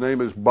and his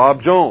name is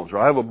Bob Jones, or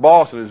I have a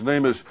boss and his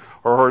name is,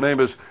 or her name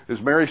is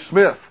Mary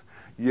Smith.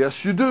 Yes,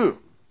 you do.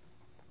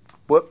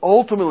 But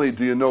ultimately,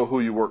 do you know who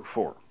you work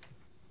for?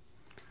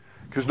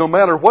 Because no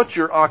matter what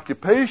your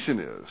occupation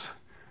is,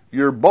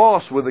 your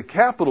boss with a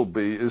capital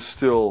B is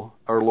still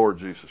our Lord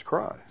Jesus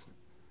Christ.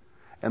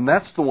 And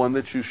that's the one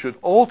that you should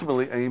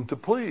ultimately aim to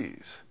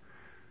please.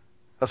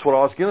 That's what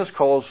Os Guinness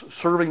calls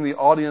serving the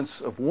audience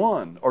of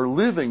one, or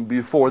living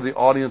before the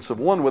audience of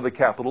one with a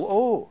capital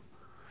O.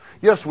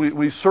 Yes,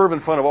 we serve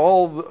in front of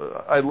all.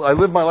 I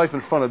live my life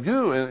in front of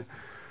you,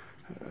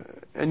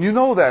 and you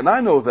know that, and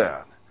I know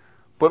that.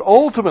 But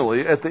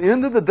ultimately, at the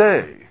end of the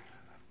day,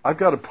 I've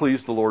got to please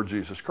the Lord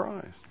Jesus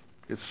Christ.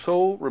 It's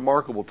so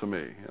remarkable to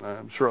me, and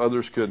I'm sure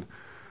others could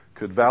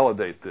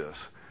validate this.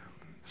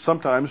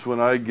 Sometimes when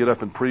I get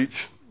up and preach,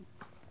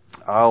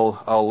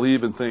 I'll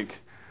leave and think,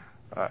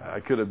 I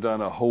could have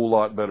done a whole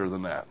lot better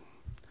than that.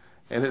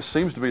 And it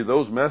seems to be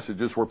those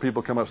messages where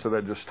people come up and say,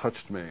 that just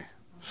touched me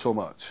so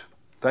much.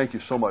 Thank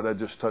you so much. That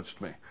just touched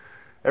me.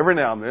 Every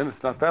now and then,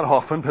 it's not that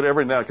often, but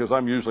every now, because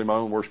I'm usually my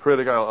own worst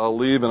critic, I'll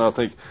leave and I'll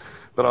think,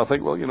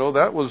 well, you know,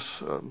 that was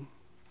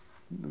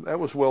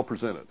well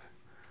presented.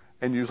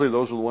 And usually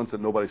those are the ones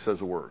that nobody says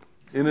a word.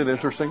 Isn't it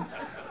interesting?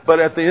 But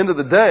at the end of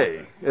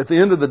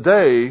the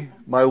day,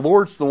 my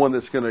Lord's the one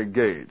that's going to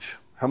gauge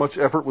how much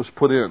effort was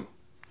put in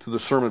to the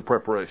sermon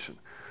preparation.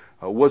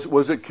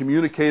 Was it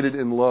communicated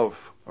in love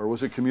or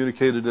was it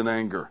communicated in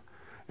anger?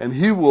 And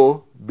He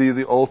will be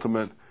the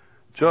ultimate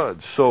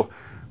judge. So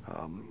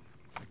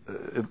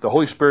the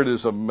Holy Spirit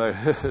is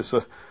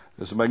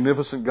a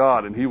magnificent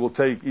God, and He will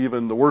take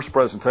even the worst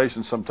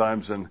presentations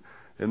sometimes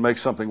and make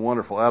something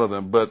wonderful out of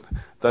them. But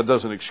that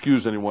doesn't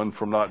excuse anyone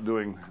from not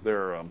doing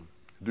their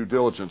due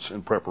diligence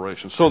in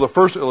preparation. So the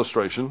first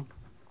illustration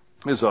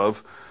is of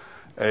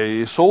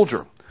a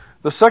soldier.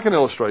 The second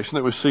illustration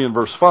that we see in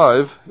verse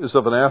 5 is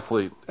of an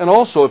athlete. And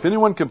also, if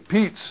anyone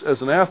competes as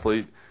an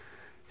athlete,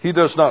 he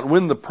does not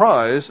win the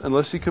prize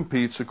unless he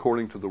competes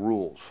according to the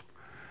rules.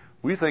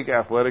 We think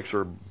athletics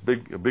are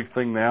a big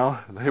thing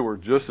now. They were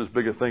just as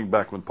big a thing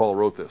back when Paul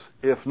wrote this.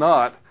 If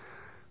not,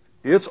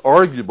 it's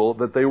arguable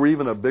that they were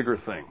even a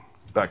bigger thing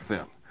back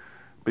then.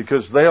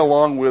 Because they,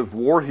 along with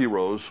war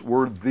heroes,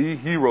 were the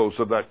heroes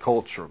of that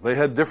culture. They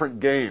had different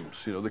games,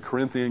 the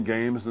Corinthian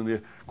games and,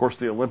 of course,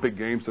 the Olympic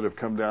games that have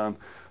come down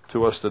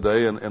to us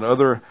today. And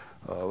other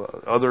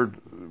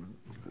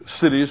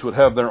cities would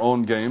have their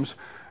own games.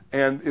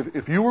 And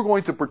if you were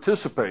going to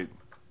participate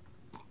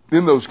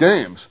in those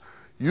games,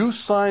 you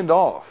signed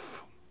off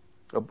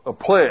a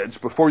pledge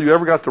before you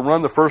ever got to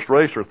run the first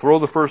race or throw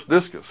the first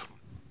discus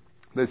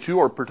that you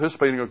are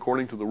participating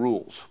according to the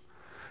rules.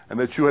 And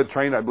that you had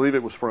trained, I believe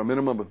it was for a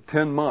minimum of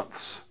 10 months.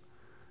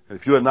 And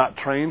if you had not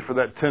trained for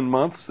that 10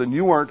 months, then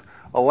you weren't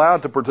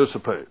allowed to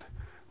participate.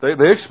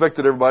 They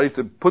expected everybody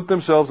to put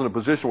themselves in a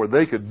position where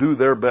they could do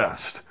their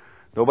best.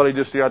 Nobody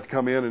just got to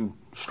come in and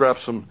strap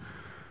some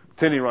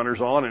tinny runners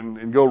on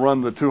and go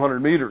run the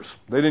 200 meters.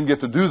 They didn't get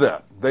to do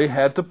that. They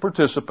had to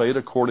participate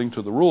according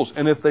to the rules.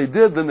 And if they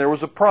did, then there was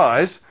a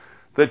prize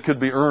that could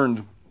be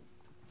earned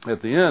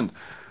at the end.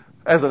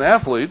 As an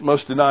athlete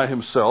must deny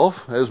himself,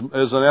 as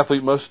an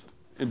athlete must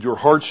endure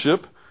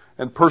hardship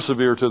and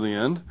persevere to the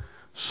end,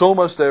 so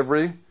must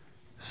every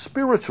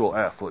spiritual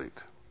athlete.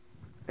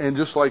 And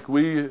just like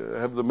we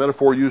have the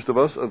metaphor used of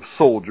us of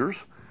soldiers,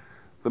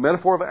 the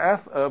metaphor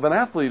of an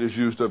athlete is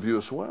used of you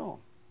as well.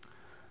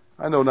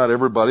 I know not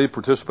everybody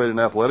participated in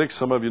athletics.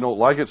 Some of you don't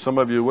like it. Some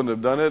of you wouldn't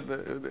have done it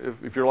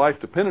if your life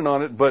depended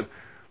on it. But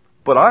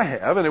I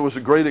have, and it was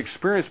a great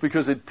experience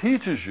because it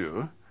teaches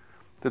you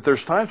that there's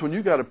times when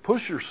you got to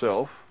push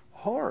yourself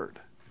hard.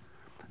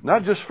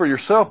 Not just for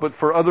yourself, but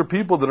for other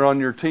people that are on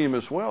your team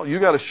as well. You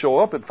got to show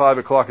up at 5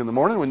 o'clock in the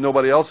morning when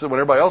everybody else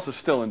is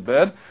still in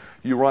bed.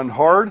 You run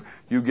hard,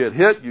 you get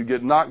hit, you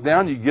get knocked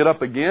down, you get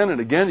up again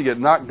and again, you get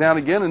knocked down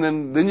again,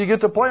 and then you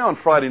get to play on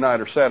Friday night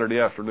or Saturday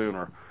afternoon,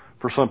 or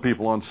for some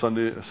people on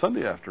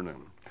Sunday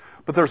afternoon.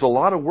 But there's a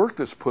lot of work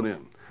that's put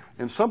in.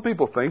 And some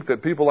people think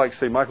that people like,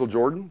 say, Michael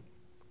Jordan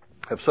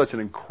have such an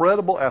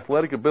incredible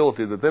athletic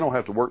ability that they don't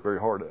have to work very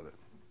hard at it.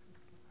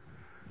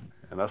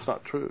 And that's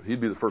not true.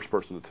 He'd be the first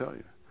person to tell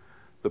you.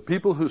 The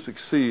people who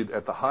succeed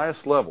at the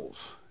highest levels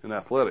in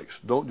athletics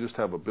don't just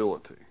have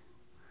ability.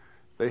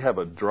 They have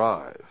a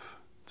drive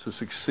to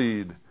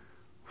succeed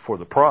for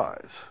the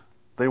prize.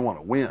 They want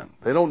to win.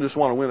 They don't just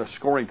want to win a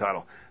scoring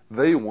title.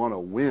 They want to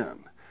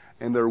win.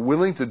 And they're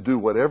willing to do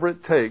whatever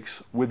it takes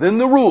within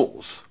the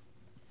rules,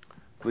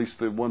 at least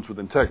the ones with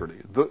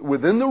integrity,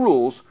 within the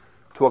rules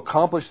to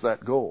accomplish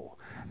that goal.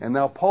 And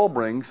now Paul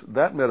brings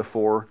that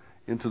metaphor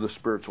into the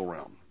spiritual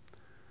realm.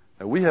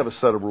 Now, we have a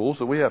set of rules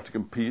that we have to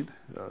compete,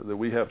 that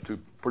we have to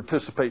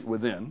participate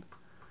within.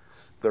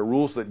 They're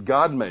rules that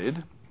God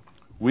made.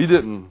 We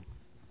didn't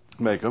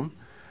make them.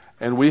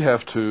 And we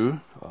have to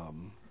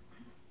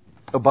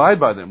abide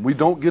by them. We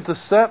don't get to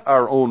set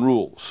our own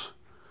rules.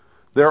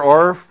 There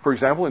are, for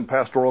example, in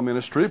pastoral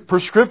ministry,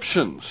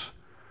 prescriptions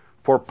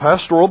for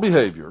pastoral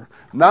behavior.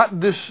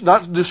 Not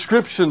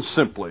descriptions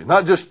simply.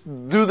 Not just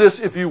do this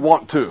if you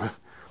want to.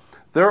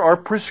 There are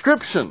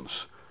prescriptions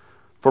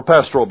for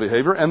pastoral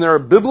behavior, and there are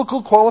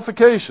biblical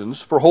qualifications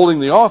for holding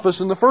the office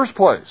in the first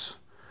place.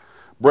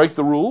 Break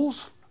the rules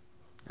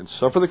and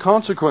suffer the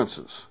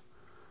consequences.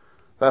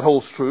 That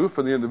holds true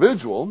for the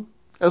individual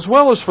as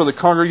well as for the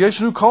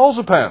congregation who calls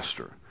a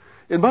pastor.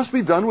 It must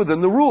be done within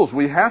the rules.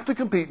 We have to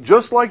compete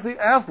just like the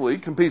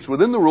athlete competes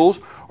within the rules,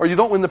 or you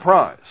don't win the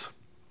prize.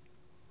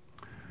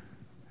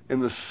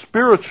 In the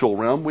spiritual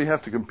realm, we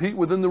have to compete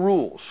within the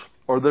rules,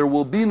 or there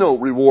will be no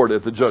reward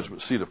at the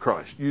judgment seat of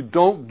Christ. You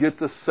don't get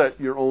to set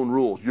your own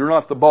rules. You're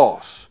not the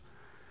boss.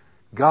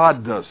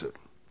 God does it.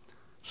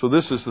 So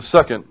this is the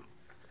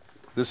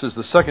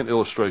second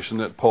illustration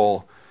that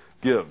Paul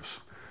gives.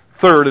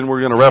 Third, and we're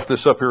going to wrap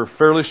this up here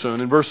fairly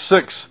soon, in verse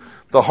 6,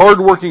 the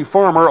hard-working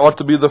farmer ought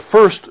to be the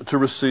first to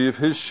receive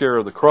his share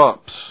of the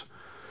crops.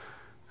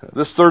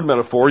 This third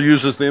metaphor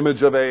uses the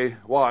image of a,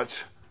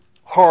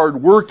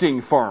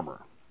 hard-working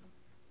farmer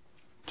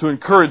to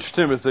encourage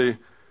Timothy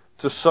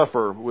to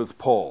suffer with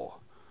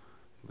Paul.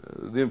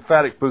 The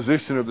emphatic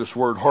position of this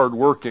word,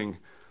 hard-working,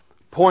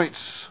 points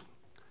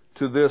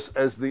to this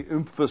as the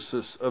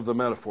emphasis of the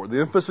metaphor.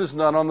 The emphasis is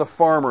not on the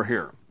farmer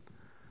here.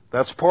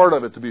 That's part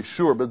of it, to be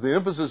sure, but the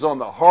emphasis is on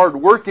the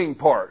hard-working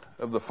part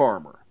of the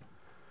farmer.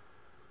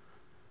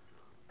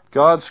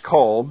 God's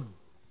call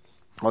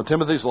on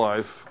Timothy's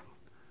life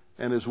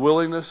and his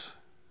willingness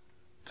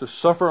to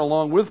suffer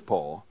along with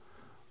Paul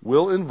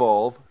will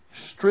involve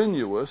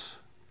strenuous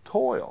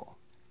toil.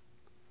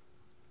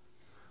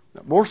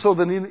 Now, more so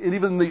than in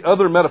even the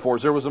other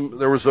metaphors, there was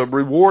a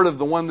reward of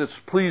the one that's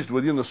pleased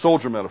with you in the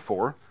soldier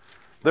metaphor.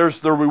 There's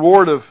the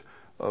reward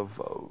of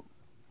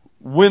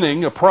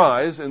winning a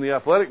prize in the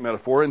athletic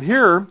metaphor. And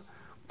here,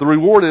 the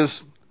reward is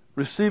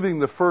receiving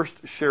the first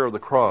share of the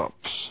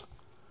crops.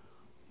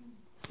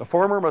 A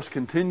farmer must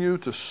continue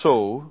to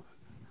sow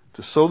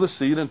the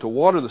seed and to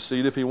water the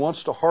seed if he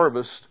wants to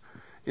harvest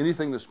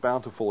anything that's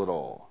bountiful at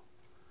all.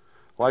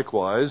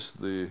 Likewise,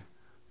 the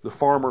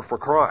farmer for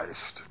Christ,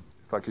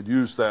 if I could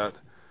use that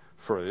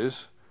phrase,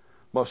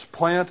 must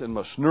plant and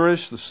must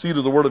nourish the seed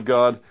of the Word of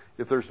God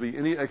if there's to be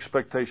any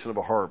expectation of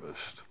a harvest.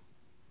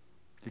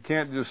 You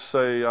can't just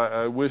say,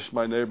 I wish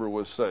my neighbor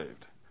was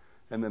saved,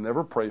 and then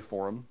never pray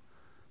for him,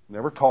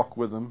 never talk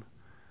with him,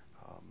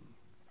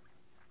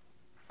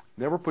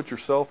 never put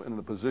yourself in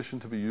the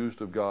position to be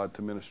used of God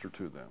to minister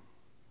to them.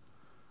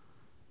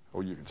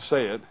 Or you can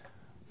say it,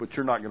 but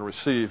you're not going to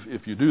receive.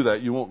 If you do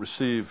that, you won't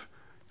receive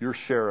your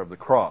share of the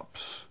crops.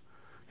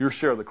 Your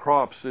share of the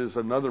crops is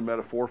another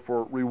metaphor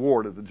for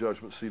reward at the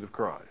judgment seat of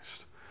Christ.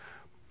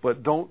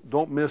 But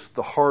don't miss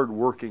the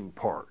hard-working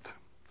part.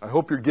 I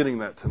hope you're getting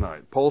that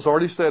tonight. Paul's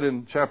already said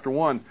in chapter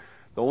 1,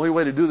 the only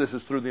way to do this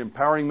is through the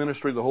empowering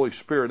ministry of the Holy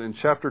Spirit. In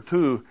chapter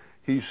 2,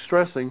 he's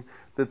stressing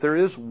that there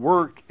is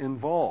work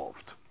involved.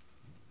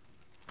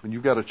 And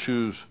you've got to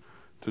choose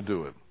to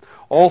do it.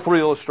 All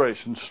three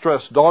illustrations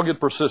stress dogged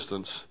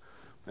persistence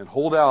and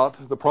hold out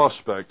the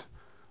prospect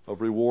of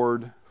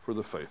reward for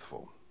the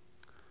faithful.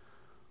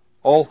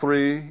 All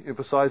three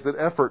emphasize that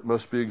effort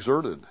must be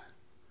exerted.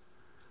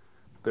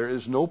 There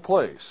is no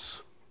place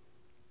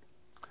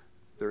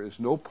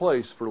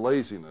for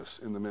laziness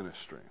in the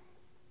ministry.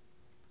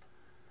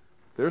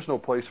 There's no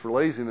place for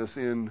laziness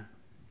in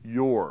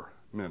your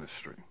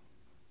ministry,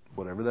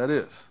 whatever that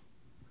is.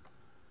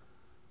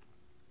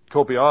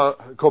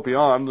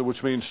 Kopion,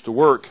 which means to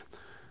work,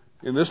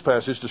 in this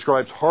passage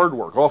describes hard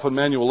work, often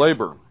manual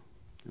labor.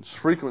 It's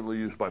frequently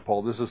used by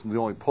Paul. This isn't the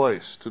only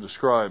place to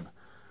describe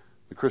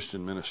the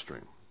Christian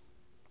ministry.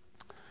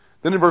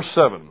 Then in verse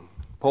 7,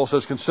 Paul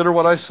says, "Consider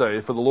what I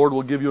say, for the Lord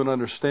will give you an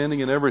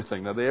understanding in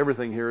everything." Now, the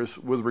everything here is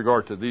with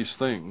regard to these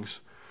things.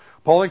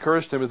 Paul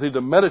encouraged Timothy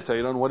to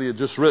meditate on what he had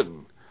just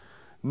written,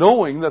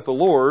 knowing that the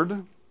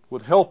Lord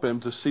would help him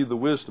to see the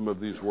wisdom of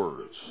these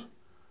words.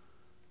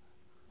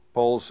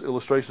 Paul's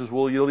illustrations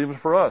will yield even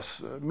for us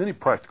many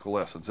practical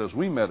lessons as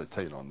we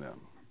meditate on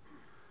them.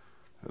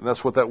 And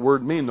that's what that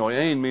word means.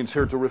 Noein means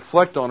here to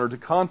reflect on or to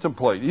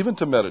contemplate, even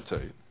to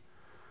meditate.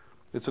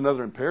 It's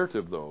another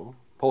imperative, though.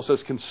 Paul says,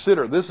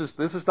 consider. This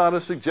is not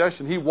a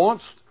suggestion. He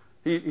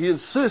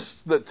insists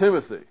that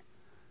Timothy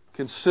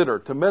consider,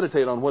 to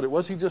meditate on what it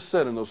was he just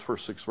said in those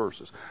first 6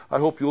 verses. I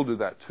hope you'll do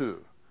that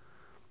too,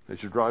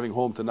 as you're driving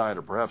home tonight,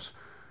 or perhaps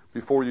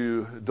before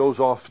you doze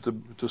off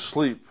to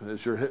sleep,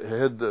 as your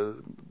head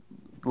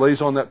lays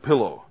on that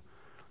pillow.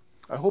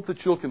 I hope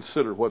that you'll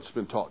consider what's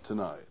been taught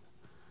tonight.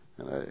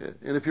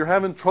 And if you're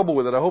having trouble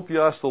with it, I hope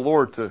you ask the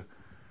Lord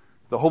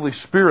the Holy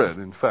Spirit,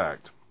 in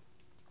fact.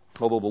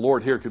 Although the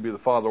Lord here could be the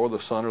Father or the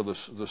Son or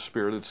the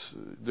Spirit.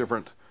 It's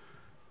different.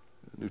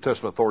 New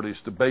Testament authorities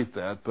debate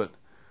that. But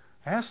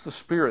ask the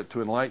Spirit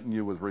to enlighten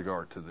you with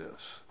regard to this.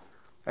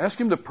 Ask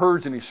Him to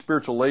purge any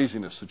spiritual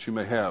laziness that you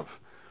may have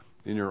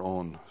in your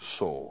own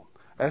soul.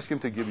 Ask Him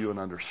to give you an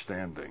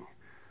understanding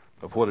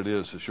of what it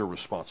is as your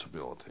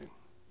responsibility.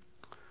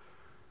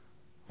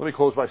 Let me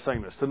close by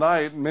saying this.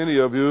 Tonight, many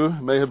of you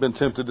may have been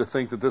tempted to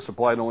think that this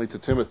applied only to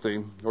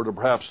Timothy, or to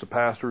perhaps to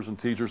pastors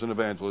and teachers and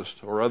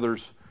evangelists, or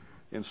others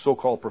in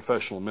so-called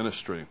professional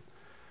ministry.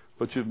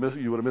 But you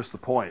would have missed the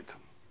point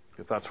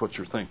if that's what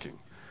you're thinking.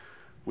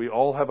 We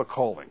all have a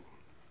calling.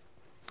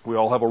 We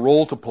all have a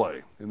role to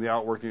play in the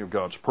outworking of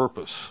God's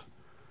purpose.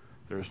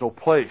 There is no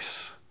place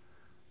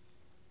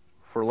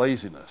for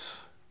laziness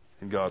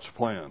in God's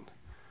plan.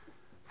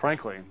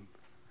 Frankly,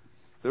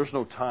 there's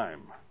no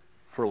time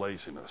for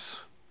laziness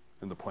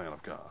in the plan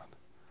of God.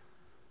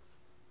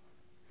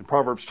 In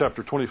Proverbs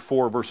chapter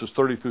 24, verses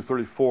 30 through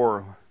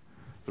 34,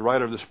 the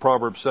writer of this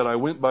proverb said, "I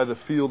went by the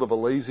field of a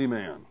lazy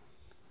man,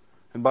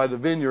 and by the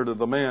vineyard of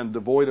the man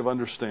devoid of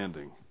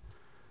understanding.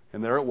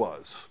 And there it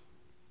was,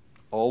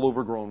 all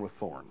overgrown with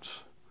thorns.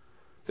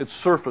 Its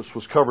surface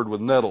was covered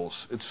with nettles.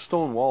 Its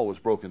stone wall was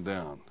broken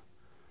down.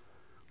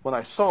 When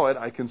I saw it,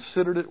 I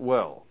considered it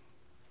well.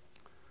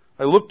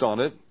 I looked on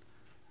it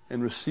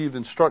and received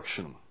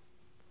instruction.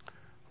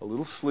 A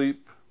little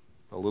sleep,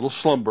 a little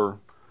slumber,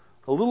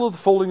 a little of the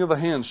folding of the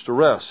hands to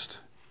rest.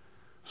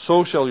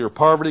 So shall your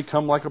poverty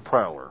come like a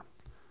prowler,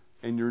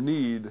 and your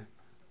need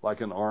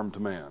like an armed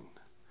man."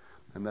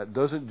 And that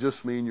doesn't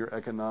just mean your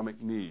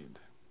economic need.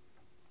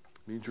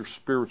 It means your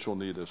spiritual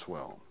need as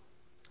well.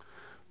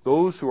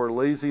 Those who are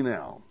lazy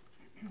now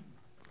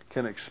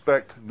can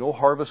expect no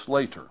harvest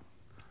later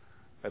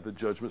at the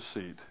judgment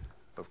seat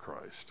of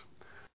Christ.